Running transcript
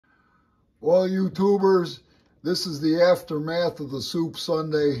Well, YouTubers, this is the aftermath of the Soup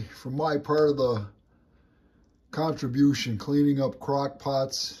Sunday from my part of the contribution, cleaning up crock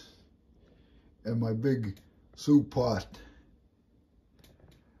pots and my big soup pot.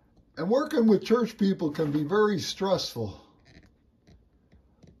 And working with church people can be very stressful.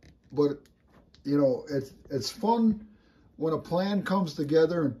 But, you know, it's fun when a plan comes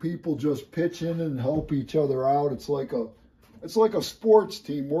together and people just pitch in and help each other out. It's like a sports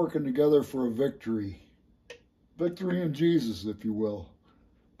team working together for a victory. Victory in Jesus, if you will.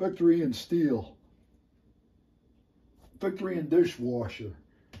 Victory in steel. Victory in dishwasher.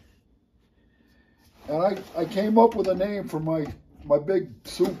 And I came up with a name for my big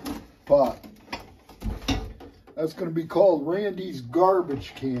soup pot. That's going to be called Randy's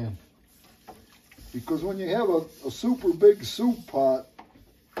Garbage Can. Because when you have a super big soup pot,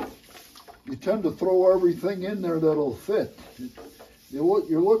 you tend to throw everything in there that'll fit.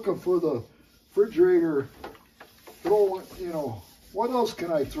 You're looking for the refrigerator, you know, what else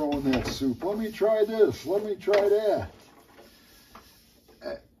can I throw in that soup? Let me try this, let me try that.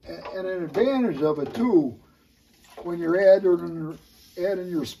 And an advantage of it too, when you're adding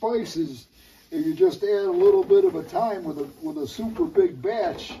your spices, if you just add a little bit of a time with a super big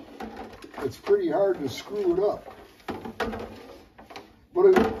batch, it's pretty hard to screw it up.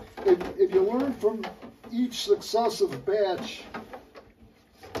 But if you learn from each successive batch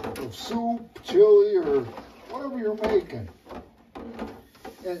of soup, chili, or whatever you're making,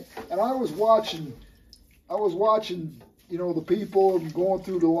 and I was watching, you know, the people and going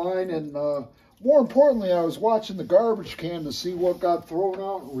through the line, and more importantly, I was watching the garbage can to see what got thrown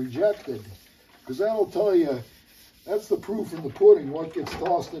out and rejected, because that'll tell you, that's the proof in the pudding, what gets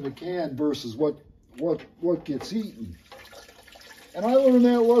tossed in the can versus what gets eaten. And I learned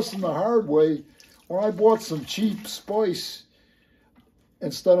that lesson the hard way when I bought some cheap spice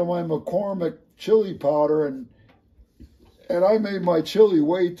instead of my McCormick chili powder, and I made my chili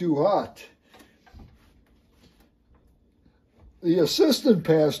way too hot. The assistant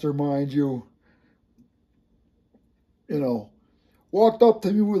pastor, mind you know, walked up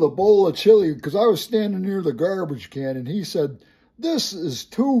to me with a bowl of chili because I was standing near the garbage can, and he said, "This is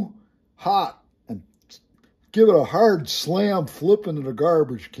too hot," and give it a hard slam flip into the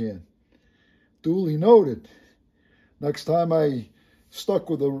garbage can. Duly noted. Next time I stuck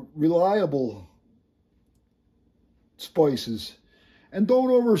with the reliable spices, and don't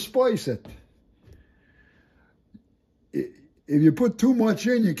overspice it. If you put too much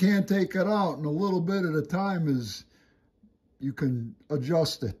in, you can't take it out, and a little bit at a time you can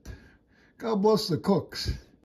adjust it. God bless the cooks.